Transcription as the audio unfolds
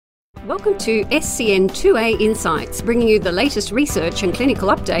Welcome to SCN2A Insights, bringing you the latest research and clinical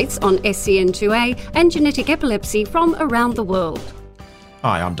updates on SCN2A and genetic epilepsy from around the world.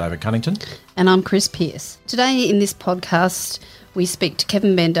 Hi, I'm David Cunnington. And I'm Chris Pearce. Today in this podcast, we speak to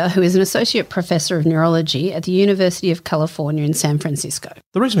Kevin Bender, who is an Associate Professor of Neurology at the University of California in San Francisco.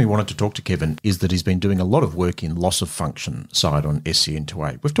 The reason we wanted to talk to Kevin is that he's been doing a lot of work in loss of function side on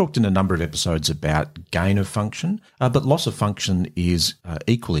SCN2A. We've talked in a number of episodes about gain of function, but loss of function is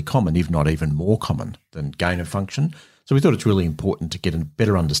equally common, if not even more common than gain of function. So we thought it's really important to get a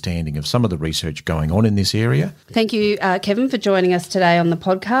better understanding of some of the research going on in this area. Thank you, Kevin, for joining us today on the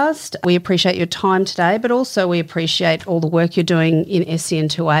podcast. We appreciate your time today, but also we appreciate all the work you're doing in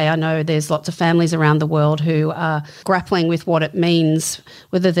SCN2A. I know there's lots of families around the world who are grappling with what it means,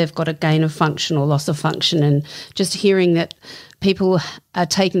 whether they've got a gain of function or loss of function, and just hearing that people are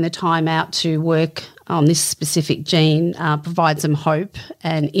taking the time out to work on this specific gene provides them hope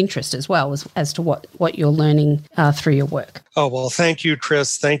and interest as well as to what you're learning through your work. Oh, well, thank you,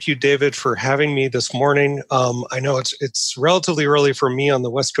 Chris. Thank you, David, for having me this morning. I know it's relatively early for me on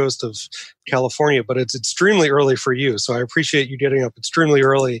the west coast of California, but it's extremely early for you. So I appreciate you getting up extremely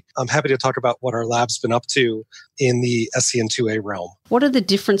early. I'm happy to talk about what our lab's been up to in the SCN2A realm. What are the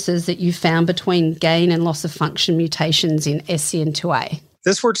differences that you found between gain and loss of function mutations in SCN2A?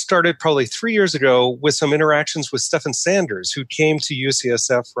 This work started probably 3 years ago with some interactions with Stephen Sanders, who came to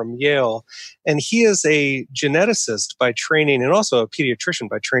UCSF from Yale. And he is a geneticist by training and also a pediatrician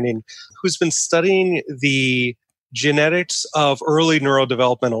by training who's been studying the genetics of early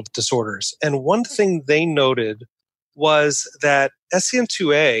neurodevelopmental disorders. And one thing they noted was that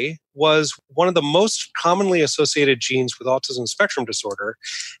SCN2A was one of the most commonly associated genes with autism spectrum disorder.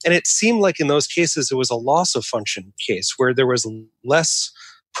 And it seemed like in those cases, it was a loss of function case where there was less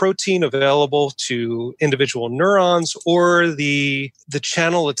protein available to individual neurons, or the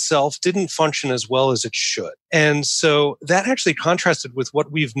channel itself didn't function as well as it should. And so that actually contrasted with what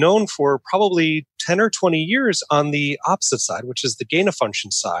we've known for probably 10 or 20 years on the opposite side, which is the gain of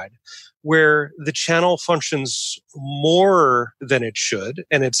function side, where the channel functions more than it should,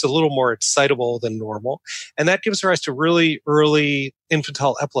 and it's a little more excitable than normal. And that gives rise to really early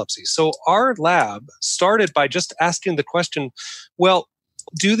infantile epilepsy. So our lab started by just asking the question, well,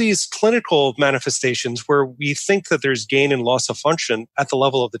 do these clinical manifestations where we think that there's gain and loss of function at the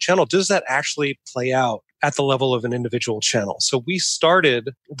level of the channel, does that actually play out at the level of an individual channel? So we started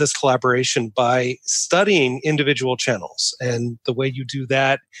this collaboration by studying individual channels. And the way you do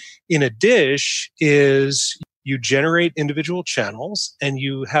that in a dish is you generate individual channels and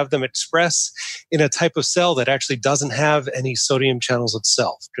you have them express in a type of cell that actually doesn't have any sodium channels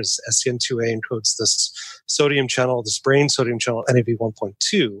itself, because SCN2A encodes this sodium channel, this brain sodium channel,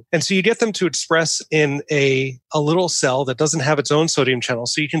 NaV1.2. And so you get them to express in a little cell that doesn't have its own sodium channel.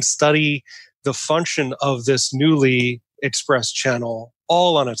 So you can study the function of this newly expressed channel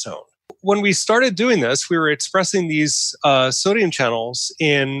all on its own. When we started doing this, we were expressing these sodium channels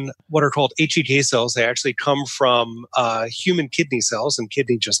in what are called HEK cells. They actually come from human kidney cells, and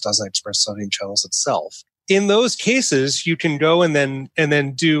kidney just doesn't express sodium channels itself. In those cases, you can go and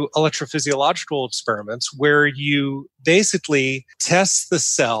then do electrophysiological experiments where you basically test the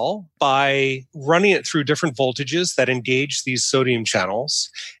cell by running it through different voltages that engage these sodium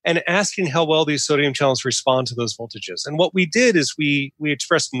channels and asking how well these sodium channels respond to those voltages. And what we did is we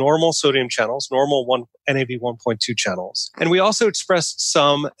expressed normal sodium channels, normal NaV1.2 channels. And we also expressed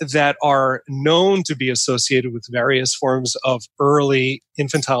some that are known to be associated with various forms of early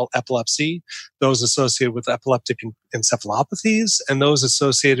infantile epilepsy, those associated with epileptic encephalopathies, and those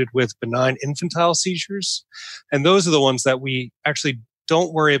associated with benign infantile seizures. And those are the ones that we actually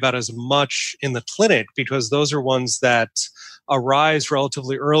don't worry about as much in the clinic, because those are ones that arise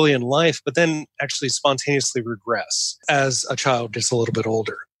relatively early in life, but then actually spontaneously regress as a child gets a little bit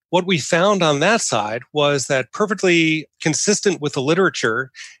older. What we found on that side was that perfectly consistent with the literature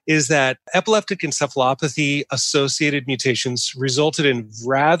is that epileptic encephalopathy associated mutations resulted in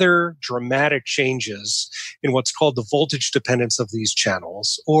rather dramatic changes in what's called the voltage dependence of these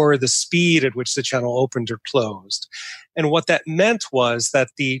channels, or the speed at which the channel opened or closed. And what that meant was that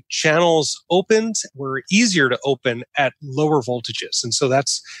the channels were easier to open at lower voltages. And so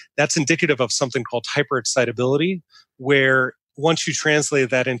that's indicative of something called hyperexcitability, where once you translate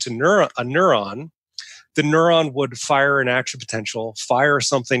that into a neuron, the neuron would fire an action potential, fire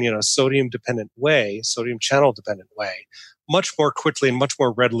something in a sodium channel dependent way, much more quickly and much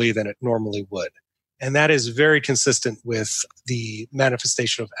more readily than it normally would. And that is very consistent with the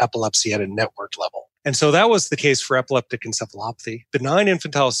manifestation of epilepsy at a network level. And so that was the case for epileptic encephalopathy. Benign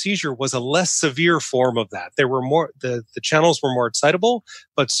infantile seizure was a less severe form of that. There were more, the channels were more excitable,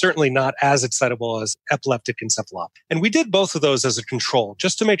 but certainly not as excitable as epileptic encephalopathy. And we did both of those as a control,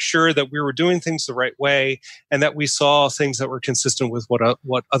 just to make sure that we were doing things the right way and that we saw things that were consistent with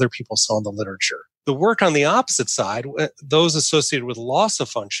what other people saw in the literature. The work on the opposite side, those associated with loss of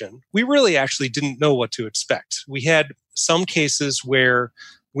function, we really actually didn't know what to expect. We had some cases where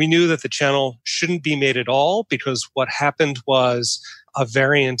we knew that the channel shouldn't be made at all because what happened was a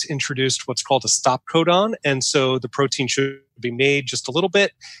variant introduced what's called a stop codon. And so the protein should be made just a little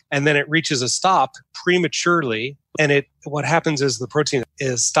bit, and then it reaches a stop prematurely. And what happens is the protein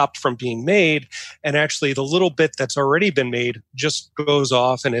is stopped from being made, and actually the little bit that's already been made just goes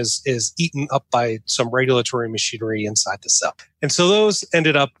off and is eaten up by some regulatory machinery inside the cell. And so those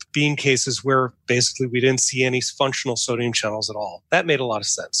ended up being cases where basically we didn't see any functional sodium channels at all. That made a lot of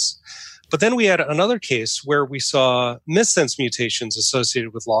sense. But then we had another case where we saw missense mutations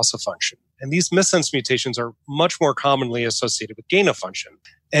associated with loss of function. And these missense mutations are much more commonly associated with gain of function.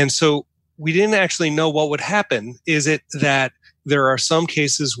 And so we didn't actually know what would happen. Is it that there are some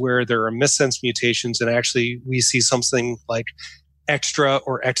cases where there are missense mutations and actually we see something like extra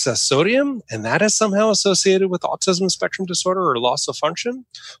or excess sodium, and that is somehow associated with autism spectrum disorder or loss of function?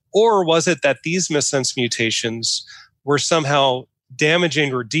 Or was it that these missense mutations were somehow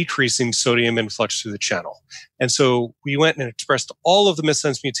damaging or decreasing sodium influx through the channel? And so we went and expressed all of the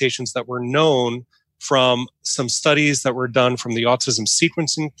missense mutations that were known from some studies that were done from the Autism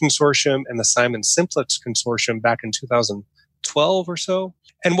Sequencing Consortium and the Simon Simplex Consortium back in 2012 or so.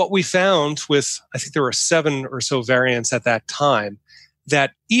 And what we found with, I think there were 7 or so variants at that time,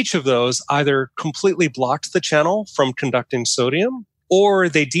 that each of those either completely blocked the channel from conducting sodium, or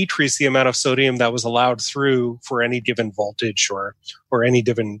they decrease the amount of sodium that was allowed through for any given voltage or any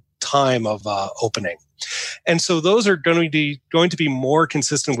given time of opening. And so those are going to be more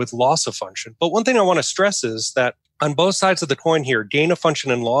consistent with loss of function. But one thing I want to stress is that on both sides of the coin here, gain of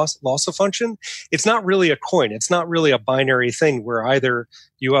function and loss of function, it's not really a coin. It's not really a binary thing where either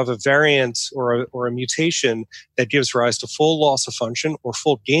you have a variant or a mutation that gives rise to full loss of function or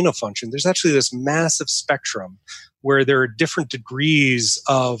full gain of function. There's actually this massive spectrum where there are different degrees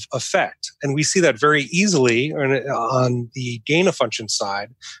of effect. And we see that very easily on the gain of function side,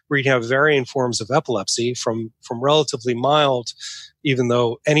 where you have varying forms of epilepsy from relatively mild, even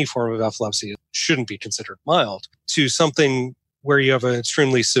though any form of epilepsy shouldn't be considered mild, to something where you have an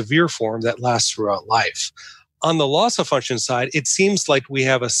extremely severe form that lasts throughout life. On the loss of function side, it seems like we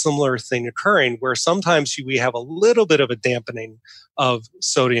have a similar thing occurring where sometimes we have a little bit of a dampening of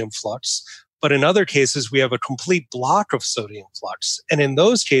sodium flux, but in other cases, we have a complete block of sodium flux. And in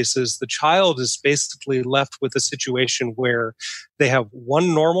those cases, the child is basically left with a situation where they have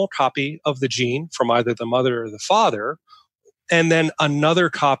one normal copy of the gene from either the mother or the father, and then another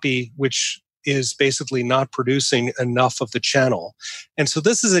copy which is basically not producing enough of the channel. And so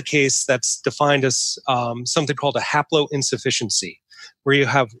this is a case that's defined as something called a haploinsufficiency, where you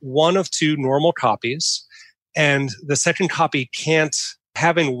have one of two normal copies, and the second copy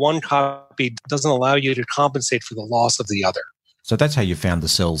having one copy doesn't allow you to compensate for the loss of the other. So that's how you found the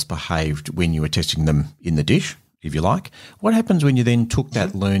cells behaved when you were testing them in the dish, if you like. What happens when you then took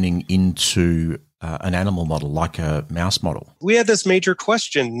that learning into an animal model, like a mouse model? We had this major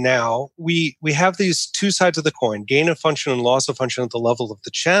question now. We have these two sides of the coin, gain of function and loss of function at the level of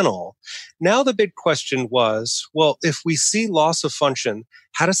the channel. Now the big question was, well, if we see loss of function,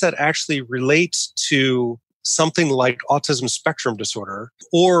 how does that actually relate to something like autism spectrum disorder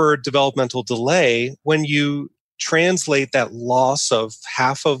or developmental delay when you translate that loss of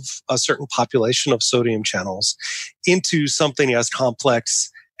half of a certain population of sodium channels into something as complex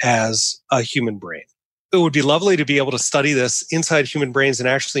as a human brain? It would be lovely to be able to study this inside human brains and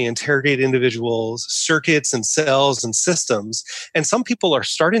actually interrogate individuals' circuits and cells and systems. And some people are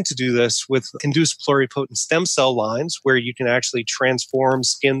starting to do this with induced pluripotent stem cell lines, where you can actually transform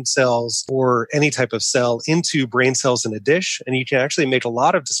skin cells or any type of cell into brain cells in a dish. And you can actually make a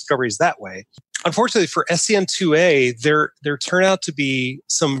lot of discoveries that way. Unfortunately, for SCN2A, there turn out to be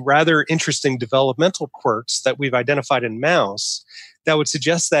some rather interesting developmental quirks that we've identified in mouse that would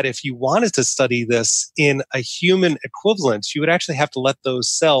suggest that if you wanted to study this in a human equivalent, you would actually have to let those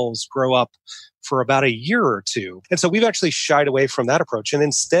cells grow up for about a year or two. And so we've actually shied away from that approach and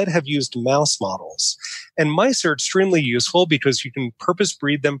instead have used mouse models. And mice are extremely useful because you can purpose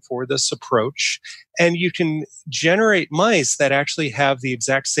breed them for this approach, and you can generate mice that actually have the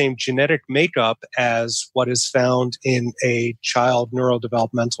exact same genetic makeup as what is found in a child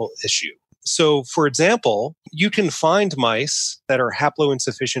neurodevelopmental issue. So, for example, you can find mice that are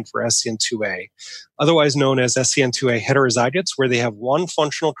haploinsufficient for SCN2A, otherwise known as SCN2A heterozygotes, where they have one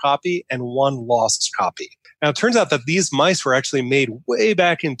functional copy and one lost copy. Now, it turns out that these mice were actually made way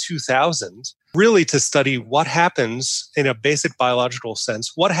back in 2000, really to study what happens in a basic biological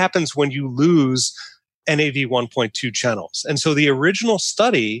sense, what happens when you lose NAV1.2 channels. And so the original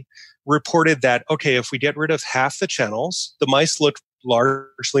study reported that, okay, if we get rid of half the channels, the mice look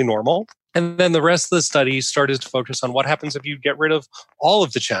largely normal. And then the rest of the study started to focus on what happens if you get rid of all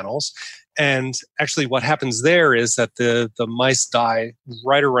of the channels. And actually what happens there is that the mice die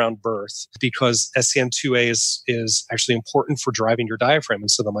right around birth because SCN2A is actually important for driving your diaphragm.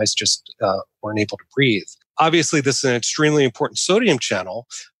 And so the mice just weren't able to breathe. Obviously, this is an extremely important sodium channel.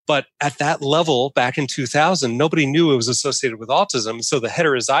 But at that level, back in 2000, nobody knew it was associated with autism. So the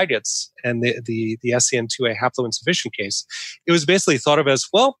heterozygotes and the SCN2A haploinsufficient case, it was basically thought of as,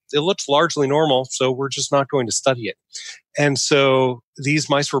 well, it looks largely normal, so we're just not going to study it. And so these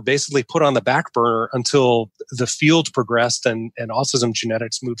mice were basically put on the back burner until the field progressed and autism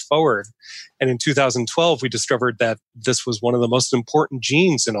genetics moved forward. And in 2012, we discovered that this was one of the most important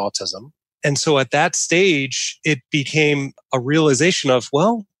genes in autism. And so at that stage, it became a realization of,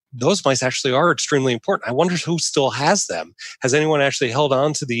 well, those mice actually are extremely important. I wonder who still has them. Has anyone actually held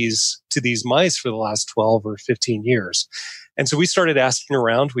on to these mice for the last 12 or 15 years? And so we started asking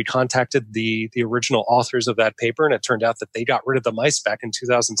around. We contacted the original authors of that paper, and it turned out that they got rid of the mice back in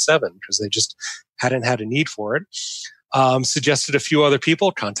 2007 because they just hadn't had a need for it. Suggested a few other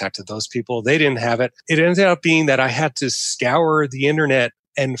people, contacted those people. They didn't have it. It ended up being that I had to scour the internet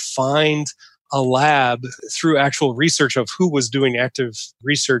and find a lab through actual research of who was doing active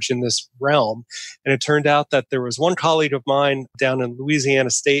research in this realm. And it turned out that there was one colleague of mine down in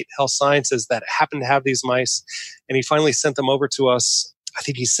Louisiana State Health Sciences that happened to have these mice. And he finally sent them over to us. I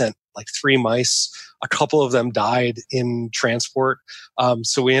think he sent like 3 mice. A couple of them died in transport.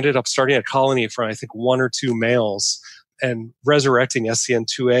 So we ended up starting a colony from, I think, 1 or 2 males and resurrecting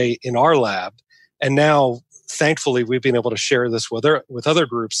SCN2A in our lab. And now, thankfully, we've been able to share this with other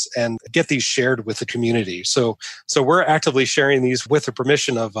groups and get these shared with the community. So we're actively sharing these with the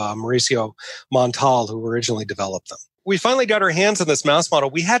permission of Mauricio Montal, who originally developed them. We finally got our hands on this mouse model.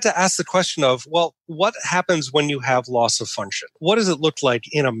 We had to ask the question of, well, what happens when you have loss of function? What does it look like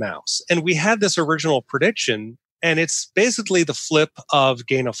in a mouse? And we had this original prediction, and it's basically the flip of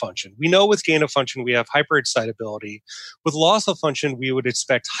gain of function. We know with gain of function, we have hyperexcitability. With loss of function, we would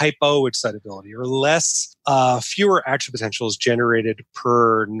expect hypoexcitability, or fewer action potentials generated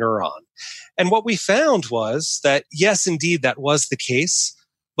per neuron. And what we found was that, yes, indeed, that was the case.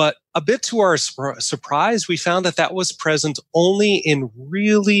 But a bit to our surprise, we found that was present only in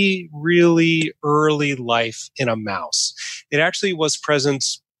really, really early life in a mouse. It actually was present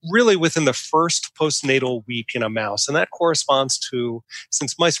really within the first postnatal week in a mouse. And that corresponds to,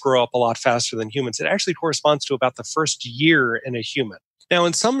 since mice grow up a lot faster than humans, it actually corresponds to about the first year in a human. Now,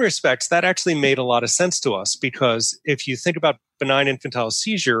 in some respects, that actually made a lot of sense to us because if you think about benign infantile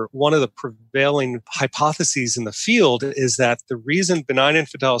seizure, one of the prevailing hypotheses in the field is that the reason benign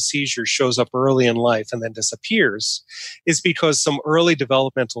infantile seizure shows up early in life and then disappears is because some early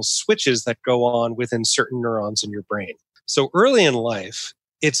developmental switches that go on within certain neurons in your brain. So early in life,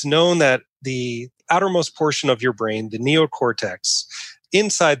 it's known that the outermost portion of your brain, the neocortex,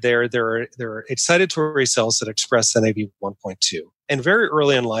 inside there are excitatory cells that express NAV1.2. And very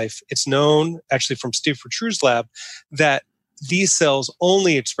early in life, it's known, actually from Steve Fertru's lab, that these cells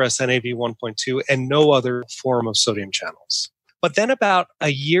only express NAV1.2 and no other form of sodium channels. But then about a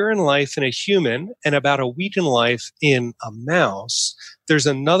year in life in a human and about a week in life in a mouse, there's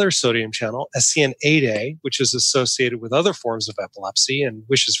another sodium channel, SCN8A, which is associated with other forms of epilepsy, and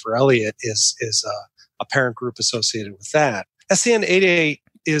Wishes for Elliott is a parent group associated with that. SCN8A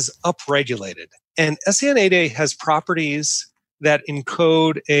is upregulated, and SCN8A has properties that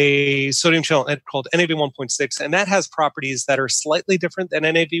encode a sodium channel called NAV1.6, and that has properties that are slightly different than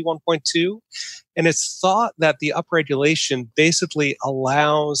NAV1.2. And it's thought that the upregulation basically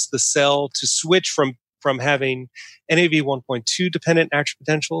allows the cell to switch from having NAV1.2 dependent action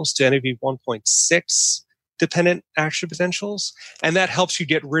potentials to NAV1.6 dependent action potentials. And that helps you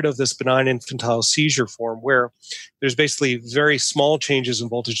get rid of this benign infantile seizure form where there's basically very small changes in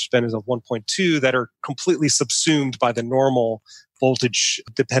voltage dependence of 1.2 that are completely subsumed by the normal voltage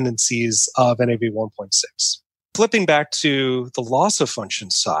dependencies of NAV1.6. Flipping back to the loss of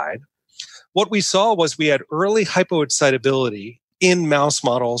function side, what we saw was we had early hypoexcitability in mouse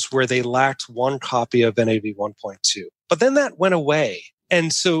models where they lacked one copy of NAV1.2. But then that went away.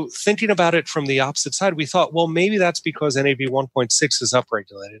 And so thinking about it from the opposite side, we thought, well, maybe that's because NaV1.6 is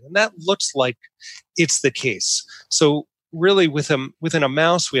upregulated. And that looks like it's the case. So really within a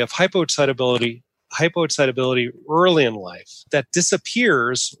mouse, we have hypoexcitability early in life that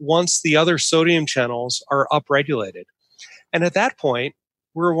disappears once the other sodium channels are upregulated. And at that point,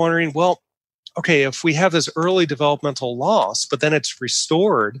 we're wondering, well, okay, if we have this early developmental loss, but then it's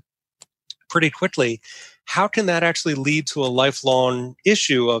restored pretty quickly, how can that actually lead to a lifelong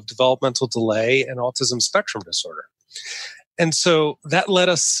issue of developmental delay and autism spectrum disorder? And so that led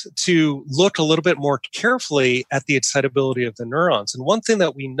us to look a little bit more carefully at the excitability of the neurons. And one thing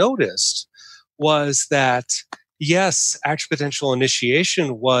that we noticed was that, yes, action potential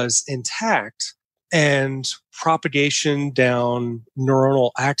initiation was intact and propagation down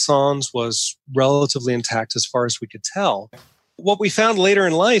neuronal axons was relatively intact as far as we could tell. What we found later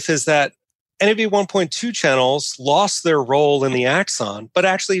in life is that NaV1.2 channels lost their role in the axon, but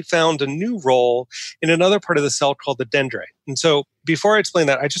actually found a new role in another part of the cell called the dendrite. And so before I explain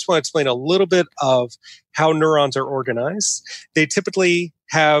that, I just want to explain a little bit of how neurons are organized. They typically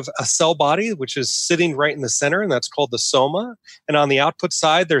have a cell body, which is sitting right in the center, and that's called the soma. And on the output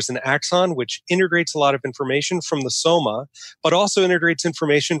side, there's an axon, which integrates a lot of information from the soma, but also integrates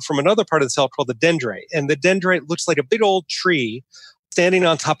information from another part of the cell called the dendrite. And the dendrite looks like a big old tree standing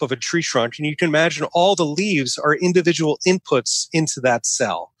on top of a tree trunk. And you can imagine all the leaves are individual inputs into that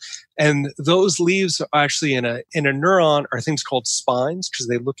cell. And those leaves are actually in a neuron are things called spines because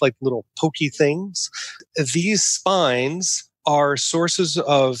they look like little pokey things. These spines are sources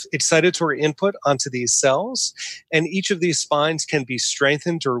of excitatory input onto these cells. And each of these spines can be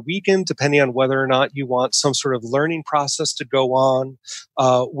strengthened or weakened depending on whether or not you want some sort of learning process to go on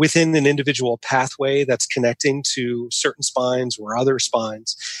within an individual pathway that's connecting to certain spines or other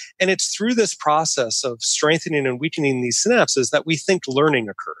spines. And it's through this process of strengthening and weakening these synapses that we think learning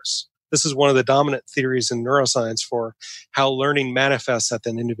occurs. This is one of the dominant theories in neuroscience for how learning manifests at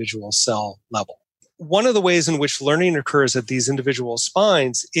an individual cell level. One of the ways in which learning occurs at these individual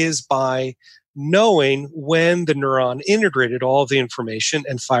spines is by knowing when the neuron integrated all of the information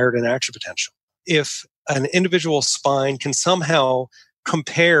and fired an action potential. If an individual spine can somehow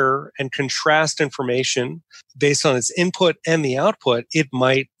compare and contrast information based on its input and the output, it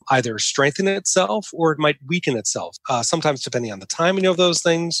might either strengthen itself or it might weaken itself, sometimes depending on the timing of those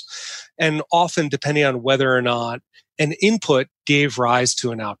things, and often depending on whether or not an input gave rise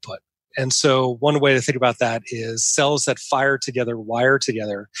to an output. And so one way to think about that is cells that fire together, wire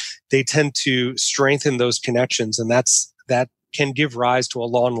together, they tend to strengthen those connections, and that can give rise to a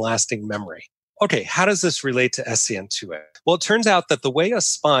long-lasting memory. Okay, how does this relate to SCN2A? Well, it turns out that the way a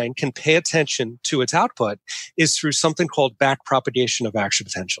spine can pay attention to its output is through something called backpropagation of action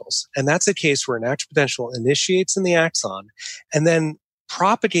potentials. And that's a case where an action potential initiates in the axon and then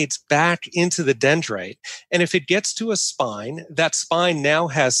propagates back into the dendrite. And if it gets to a spine, that spine now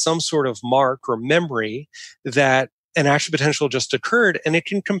has some sort of mark or memory that an action potential just occurred, and it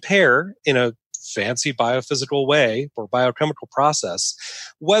can compare in a fancy biophysical way or biochemical process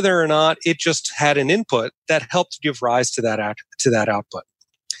whether or not it just had an input that helped give rise to that output.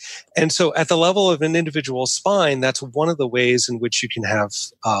 And so at the level of an individual spine, that's one of the ways in which you can have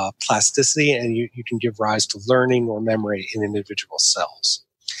plasticity and you can give rise to learning or memory in individual cells.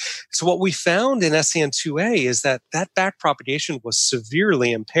 So what we found in SCN2A is that backpropagation was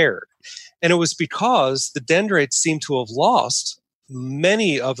severely impaired. And it was because the dendrites seem to have lost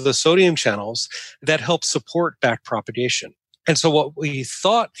many of the sodium channels that help support backpropagation. And so what we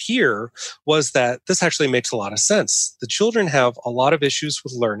thought here was that this actually makes a lot of sense. The children have a lot of issues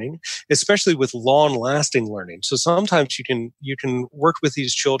with learning, especially with long-lasting learning. So sometimes you can work with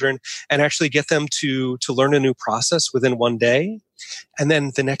these children and actually get them to learn a new process within one day. And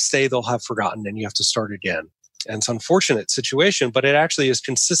then the next day they'll have forgotten and you have to start again. And it's an unfortunate situation, but it actually is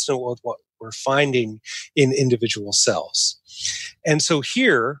consistent with what we're finding in individual cells. And so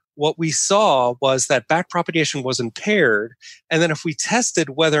here, what we saw was that backpropagation was impaired. And then if we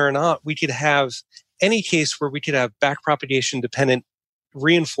tested whether or not we could have any case where we could have backpropagation dependent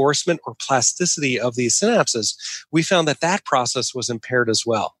reinforcement or plasticity of these synapses, we found that process was impaired as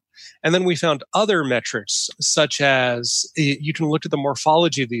well. And then we found other metrics, such as you can look at the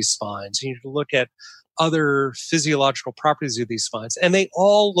morphology of these spines, and you can look at other physiological properties of these spines. And they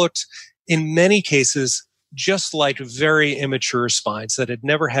all looked, in many cases, just like very immature spines that had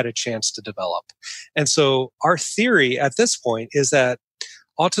never had a chance to develop. And so our theory at this point is that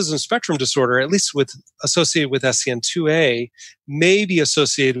autism spectrum disorder, at least associated with SCN2A, may be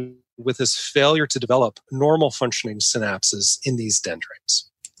associated with this failure to develop normal functioning synapses in these dendrites.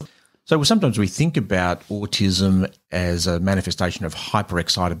 So sometimes we think about autism as a manifestation of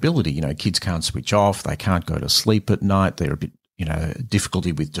hyperexcitability. You know, kids can't switch off, they can't go to sleep at night, they're a bit,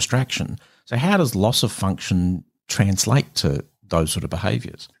 difficulty with distraction. So how does loss of function translate to those sort of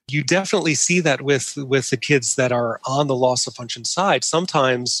behaviours? You definitely see that with the kids that are on the loss of function side.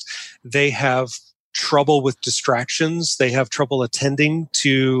 Sometimes they have trouble with distractions. They have trouble attending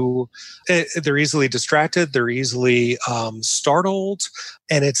to, they're easily distracted. They're easily startled.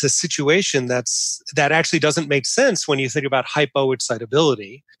 And it's a situation that actually doesn't make sense when you think about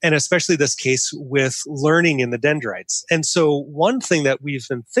hypoexcitability, and especially this case with learning in the dendrites. And so one thing that we've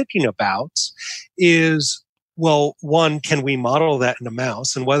been thinking about is, well, one, can we model that in a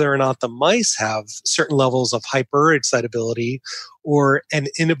mouse, and whether or not the mice have certain levels of hyperexcitability or an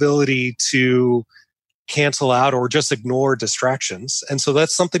inability to cancel out or just ignore distractions. And so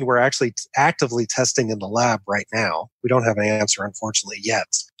that's something we're actually actively testing in the lab right now. We don't have an answer, unfortunately, yet.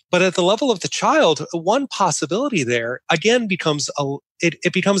 But at the level of the child, one possibility there, again, becomes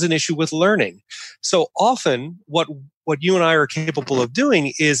it becomes an issue with learning. So often what you and I are capable of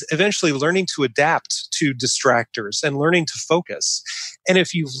doing is eventually learning to adapt to distractors and learning to focus. And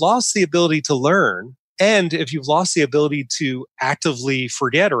if you've lost the ability to learn, and if you've lost the ability to actively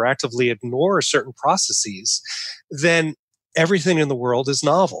forget or actively ignore certain processes, then everything in the world is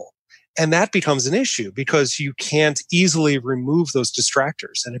novel. And that becomes an issue because you can't easily remove those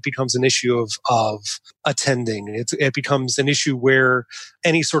distractors. And it becomes an issue of attending. It becomes an issue where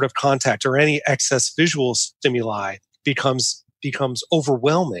any sort of contact or any excess visual stimuli becomes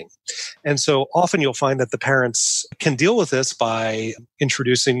overwhelming. And so often you'll find that the parents can deal with this by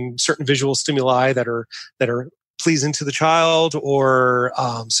introducing certain visual stimuli that are pleasing to the child, or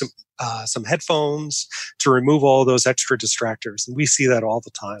some headphones to remove all those extra distractors. And we see that all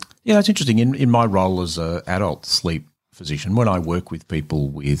the time. Yeah, that's interesting. In my role as an adult sleep physician, when I work with people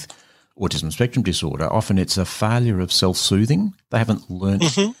with autism spectrum disorder, often it's a failure of self-soothing. They haven't learnt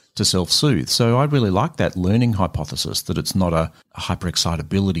to self-soothe. So I really like that learning hypothesis, that it's not a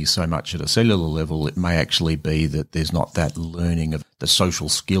hyperexcitability so much at a cellular level. It may actually be that there's not that learning of the social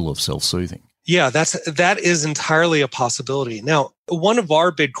skill of self-soothing. Yeah, that is entirely a possibility. Now, one of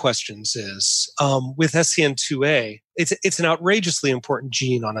our big questions is with SCN2A, it's an outrageously important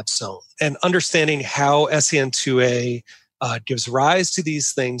gene on its own, and understanding how SCN2A gives rise to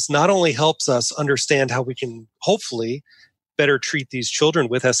these things not only helps us understand how we can hopefully better treat these children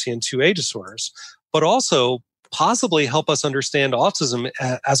with SCN2A disorders, but also possibly help us understand autism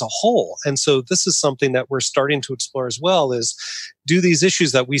as a whole. And so this is something that we're starting to explore as well, is do these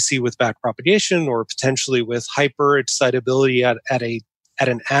issues that we see with backpropagation or potentially with hyperexcitability at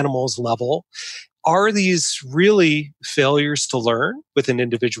an animal's level, are these really failures to learn within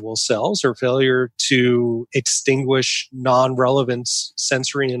individual cells, or failure to extinguish non-relevant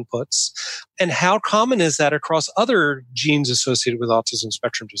sensory inputs? And how common is that across other genes associated with autism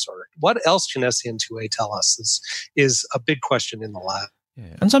spectrum disorder? What else can SCN2A tell us is a big question in the lab.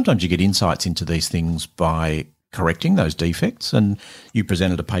 Yeah. And sometimes you get insights into these things by correcting those defects. And you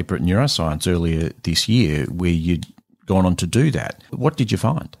presented a paper at Neuroscience earlier this year where you'd gone on to do that. What did you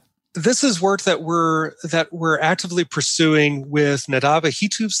find? This is work that we're actively pursuing with Nadav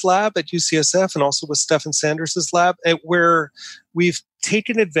Ahituv's lab at UCSF, and also with Stefan Sanders' lab, where we've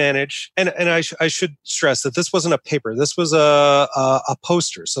taken advantage. And I should stress that this wasn't a paper; this was a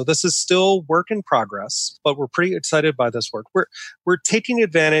poster. So this is still work in progress, but we're pretty excited by this work. We're taking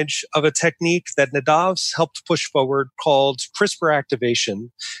advantage of a technique that Nadav's helped push forward called CRISPR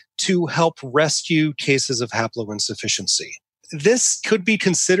activation to help rescue cases of haploinsufficiency. This could be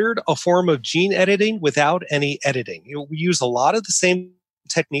considered a form of gene editing without any editing. We use a lot of the same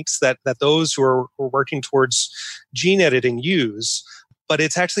techniques that those who are working towards gene editing use, but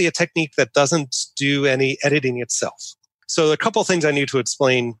it's actually a technique that doesn't do any editing itself. So a couple of things I need to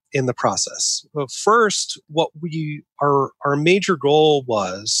explain in the process. First, our major goal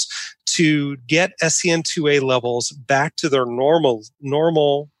was to get SCN2A levels back to their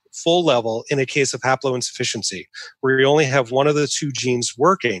normal full level in a case of haploinsufficiency, where you only have one of the two genes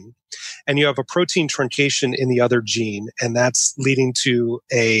working and you have a protein truncation in the other gene, and that's leading to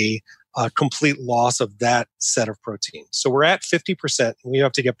a complete loss of that set of proteins. So we're at 50%, and we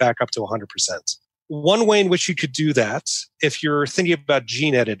have to get back up to 100%. One way in which you could do that, if you're thinking about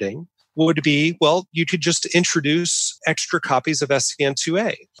gene editing, would be, well, you could just introduce extra copies of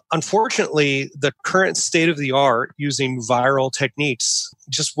SCN2A. Unfortunately, the current state of the art using viral techniques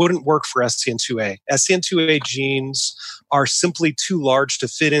just wouldn't work for SCN2A. SCN2A genes are simply too large to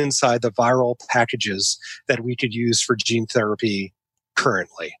fit inside the viral packages that we could use for gene therapy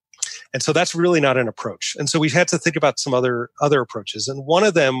currently. And so that's really not an approach. And so we've had to think about some other approaches. And one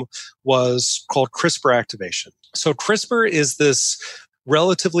of them was called CRISPR activation. So CRISPR is this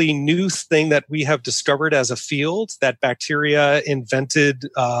relatively new thing that we have discovered as a field that bacteria invented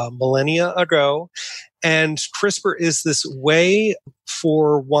millennia ago. And CRISPR is this way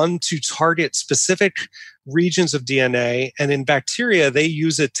for one to target specific regions of DNA. And in bacteria, they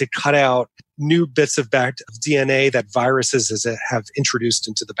use it to cut out new bits of DNA that viruses have introduced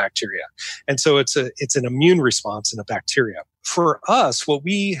into the bacteria. And so it's an immune response in a bacteria. For us, what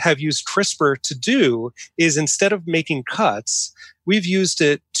we have used CRISPR to do is, instead of making cuts, we've used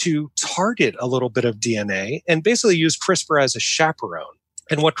it to target a little bit of DNA and basically use CRISPR as a chaperone.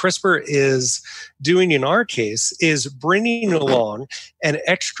 And what CRISPR is doing in our case is bringing along an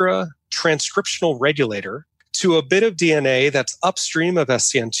extra transcriptional regulator to a bit of DNA that's upstream of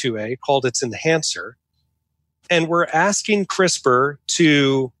SCN2A called its enhancer. And we're asking CRISPR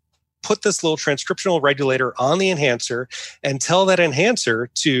to put this little transcriptional regulator on the enhancer and tell that enhancer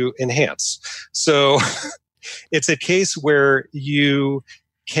to enhance. So it's a case where you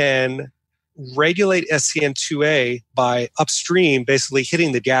can regulate SCN2A by upstream, basically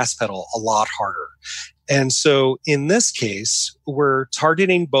hitting the gas pedal a lot harder. And so in this case, we're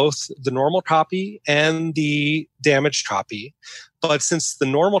targeting both the normal copy and the damaged copy. But since the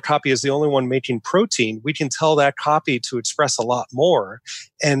normal copy is the only one making protein, we can tell that copy to express a lot more.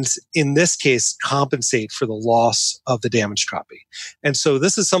 And in this case, compensate for the loss of the damaged copy. And so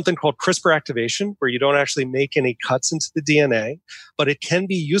this is something called CRISPR activation, where you don't actually make any cuts into the DNA, but it can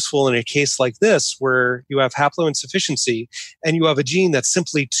be useful in a case like this, where you have haploinsufficiency and you have a gene that's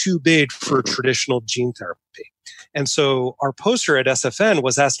simply too big for traditional gene therapy. And so our poster at SFN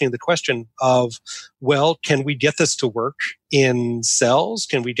was asking the question of, well, can we get this to work in cells?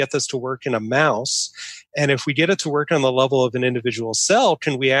 Can we get this to work in a mouse? And if we get it to work on the level of an individual cell,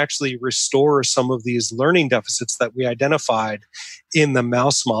 can we actually restore some of these learning deficits that we identified in the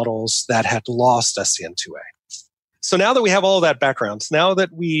mouse models that had lost SCN2A? So now that we have all of that background, now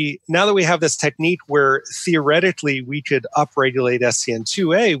that we have this technique where theoretically we could upregulate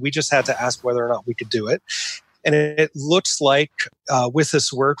SCN2A, we just had to ask whether or not we could do it. And it looks like with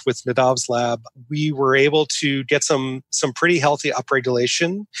this work with Nadav's lab, we were able to get some pretty healthy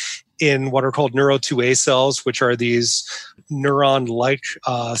upregulation in what are called neuro2A cells, which are these neuron-like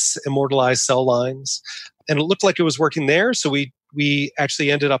immortalized cell lines. And it looked like it was working there. So we actually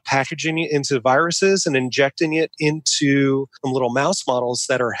ended up packaging it into viruses and injecting it into some little mouse models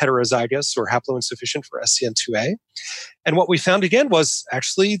that are heterozygous or haploinsufficient for SCN2A. And what we found again was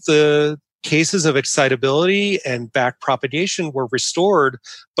actually the cases of excitability and back propagation were restored.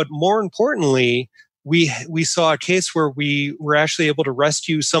 But more importantly, we saw a case where we were actually able to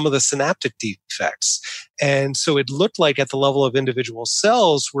rescue some of the synaptic defects. And so it looked like at the level of individual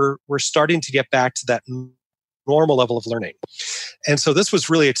cells, we're starting to get back to that normal level of learning. And so this was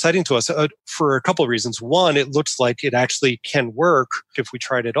really exciting to us for a couple of reasons. One, it looks like it actually can work if we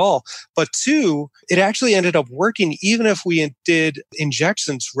tried it all. But two, it actually ended up working even if we did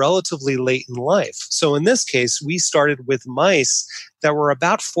injections relatively late in life. So in this case, we started with mice that were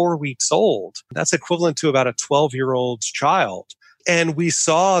about 4 weeks old. That's equivalent to about a 12-year-old child. And we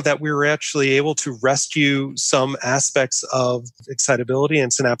saw that we were actually able to rescue some aspects of excitability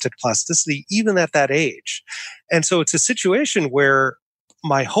and synaptic plasticity even at that age. And so it's a situation where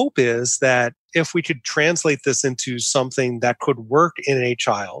my hope is that if we could translate this into something that could work in a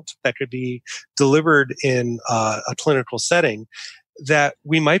child, that could be delivered in a clinical setting, that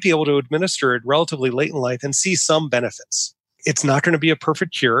we might be able to administer it relatively late in life and see some benefits. It's not going to be a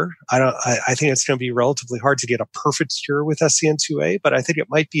perfect cure. I think it's going to be relatively hard to get a perfect cure with SCN2A, but I think it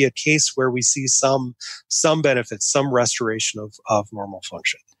might be a case where we see some benefits, some restoration of normal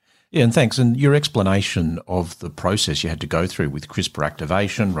function. Yeah, and thanks. And your explanation of the process you had to go through with CRISPR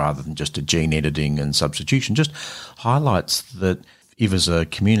activation rather than just a gene editing and substitution just highlights that if as a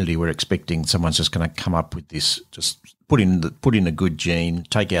community we're expecting someone's just going to come up with this, just put in a good gene,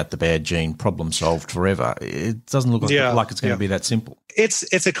 take out the bad gene, problem solved forever. It doesn't look like it's going to be that simple.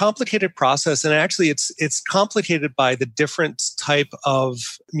 It's a complicated process, and actually it's complicated by the different type of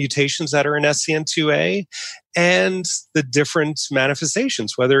mutations that are in SCN2A and the different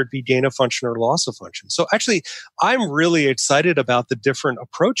manifestations, whether it be gain of function or loss of function. So actually, I'm really excited about the different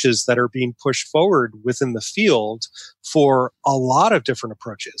approaches that are being pushed forward within the field for a lot of different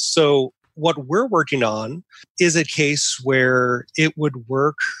approaches. So what we're working on is a case where it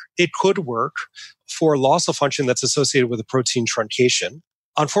could work for loss of function that's associated with a protein truncation.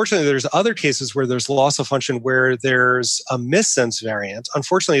 Unfortunately, there's other cases where there's loss of function where there's a missense variant.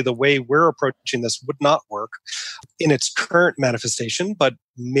 Unfortunately, the way we're approaching this would not work in its current manifestation, but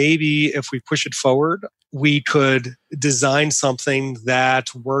maybe if we push it forward, we could design something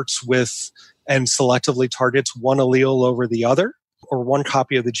that works with and selectively targets one allele over the other, or one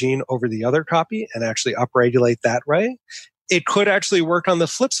copy of the gene over the other copy, and actually upregulate that way. It could actually work on the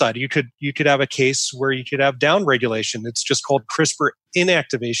flip side. You could have a case where you could have downregulation. It's just called CRISPR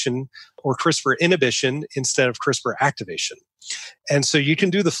inactivation or CRISPR inhibition instead of CRISPR activation. And so you can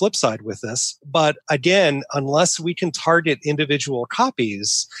do the flip side with this. But again, unless we can target individual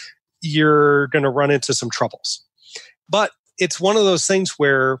copies, you're going to run into some troubles. But it's one of those things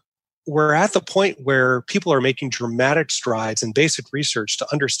where we're at the point where people are making dramatic strides in basic research to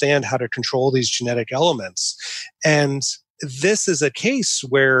understand how to control these genetic elements. And this is a case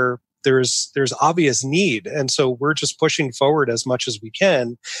where there's obvious need. And so we're just pushing forward as much as we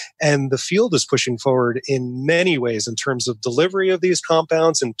can. And the field is pushing forward in many ways in terms of delivery of these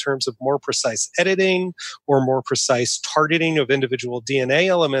compounds, in terms of more precise editing or more precise targeting of individual DNA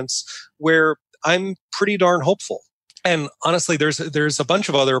elements, where I'm pretty darn hopeful. And honestly, there's a bunch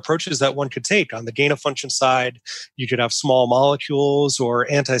of other approaches that one could take. On the gain-of-function side, you could have small molecules or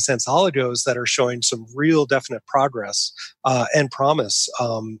antisense oligos that are showing some real definite progress and promise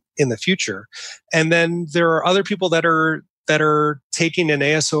in the future. And then there are other people that are taking an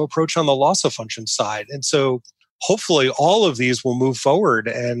ASO approach on the loss-of-function side. And so hopefully all of these will move forward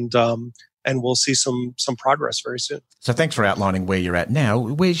and we'll see some progress very soon. So thanks for outlining where you're at now.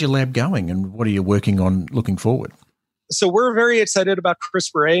 Where's your lab going and what are you working on looking forward? So we're very excited about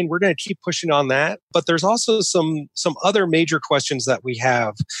CRISPR-A, and we're going to keep pushing on that. But there's also some other major questions that we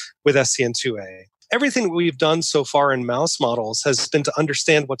have with SCN2A. Everything that we've done so far in mouse models has been to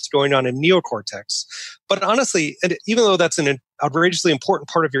understand what's going on in neocortex. But honestly, and even though that's an outrageously important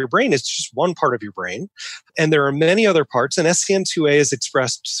part of your brain, it's just one part of your brain. And there are many other parts, and SCN2A is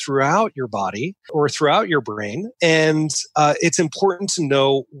expressed throughout your body or throughout your brain. And it's important to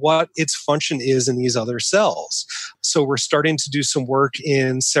know what its function is in these other cells. So we're starting to do some work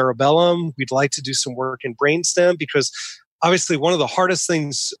in cerebellum. We'd like to do some work in brainstem, because obviously, one of the hardest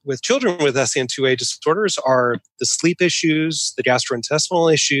things with children with SCN2A disorders are the sleep issues, the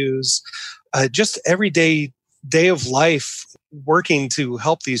gastrointestinal issues, just everyday day of life working to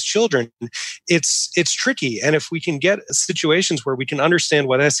help these children. It's tricky. And if we can get situations where we can understand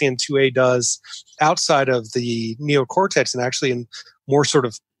what SCN2A does outside of the neocortex and actually in more sort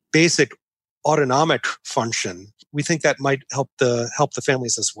of basic autonomic function, we think that might help the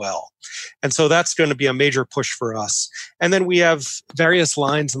families as well. And so that's going to be a major push for us. And then we have various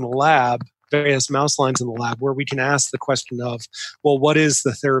lines in the lab, various mouse lines in the lab, where we can ask the question of, well, what is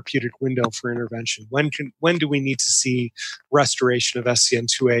the therapeutic window for intervention? When do we need to see restoration of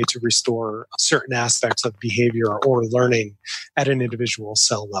SCN2A to restore certain aspects of behavior or learning at an individual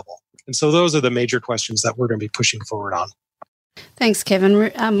cell level? And so those are the major questions that we're going to be pushing forward on. Thanks, Kevin.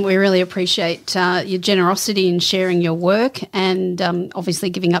 We really appreciate your generosity in sharing your work and obviously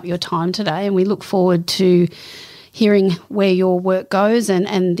giving up your time today. And we look forward to hearing where your work goes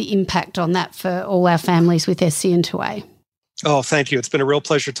and the impact on that for all our families with SCN2A. Oh, thank you. It's been a real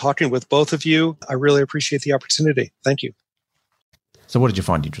pleasure talking with both of you. I really appreciate the opportunity. Thank you. So what did you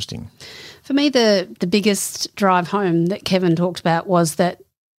find interesting? For me, the biggest drive home that Kevin talked about was that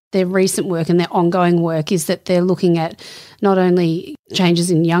their recent work and their ongoing work is that they're looking at not only changes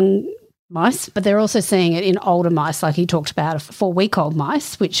in young mice, but they're also seeing it in older mice, like he talked about 4-week-old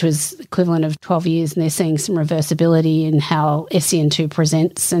mice, which was equivalent of 12 years, and they're seeing some reversibility in how SCN2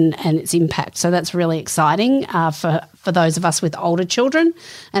 presents and its impact. So that's really exciting for those of us with older children,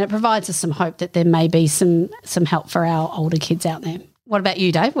 and it provides us some hope that there may be some help for our older kids out there. What about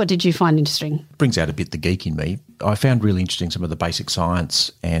you, Dave? What did you find interesting? Brings out a bit the geek in me. I found really interesting some of the basic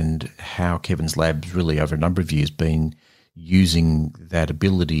science and how Kevin's lab's really over a number of years been using that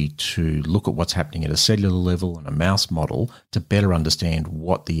ability to look at what's happening at a cellular level and a mouse model to better understand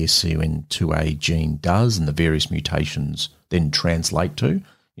what the SCN2A gene does and the various mutations then translate to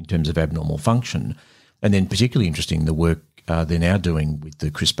in terms of abnormal function. And then particularly interesting, the work they're now doing with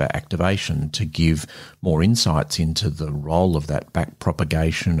the CRISPR activation to give more insights into the role of that back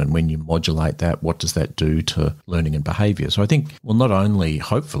propagation, and when you modulate that, what does that do to learning and behaviour. So I think will not only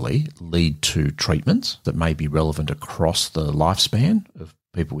hopefully lead to treatments that may be relevant across the lifespan of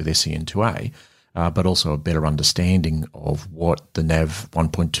people with SCN2A, but also a better understanding of what the NAV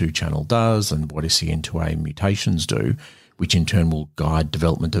 1.2 channel does and what SCN2A mutations do, which in turn will guide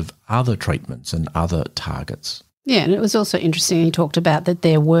development of other treatments and other targets. Yeah, and it was also interesting he talked about that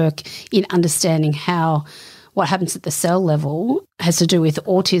their work in understanding what happens at the cell level has to do with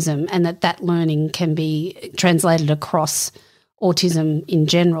autism, and that learning can be translated across autism in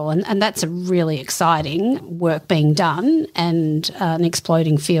general. And that's a really exciting work being done, and an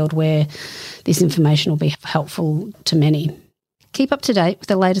exploding field where this information will be helpful to many. Keep up to date with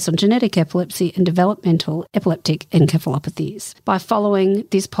the latest on genetic epilepsy and developmental epileptic encephalopathies by following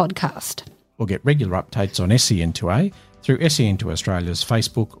this podcast. We'll get regular updates on SEN2A through SEN2 Australia's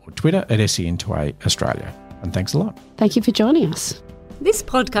Facebook or Twitter at SEN2A Australia. And thanks a lot. Thank you for joining us. This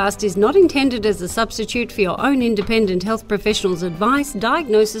podcast is not intended as a substitute for your own independent health professional's advice,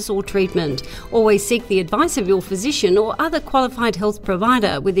 diagnosis or treatment. Always seek the advice of your physician or other qualified health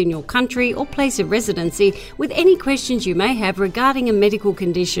provider within your country or place of residency with any questions you may have regarding a medical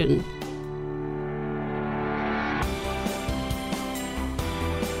condition.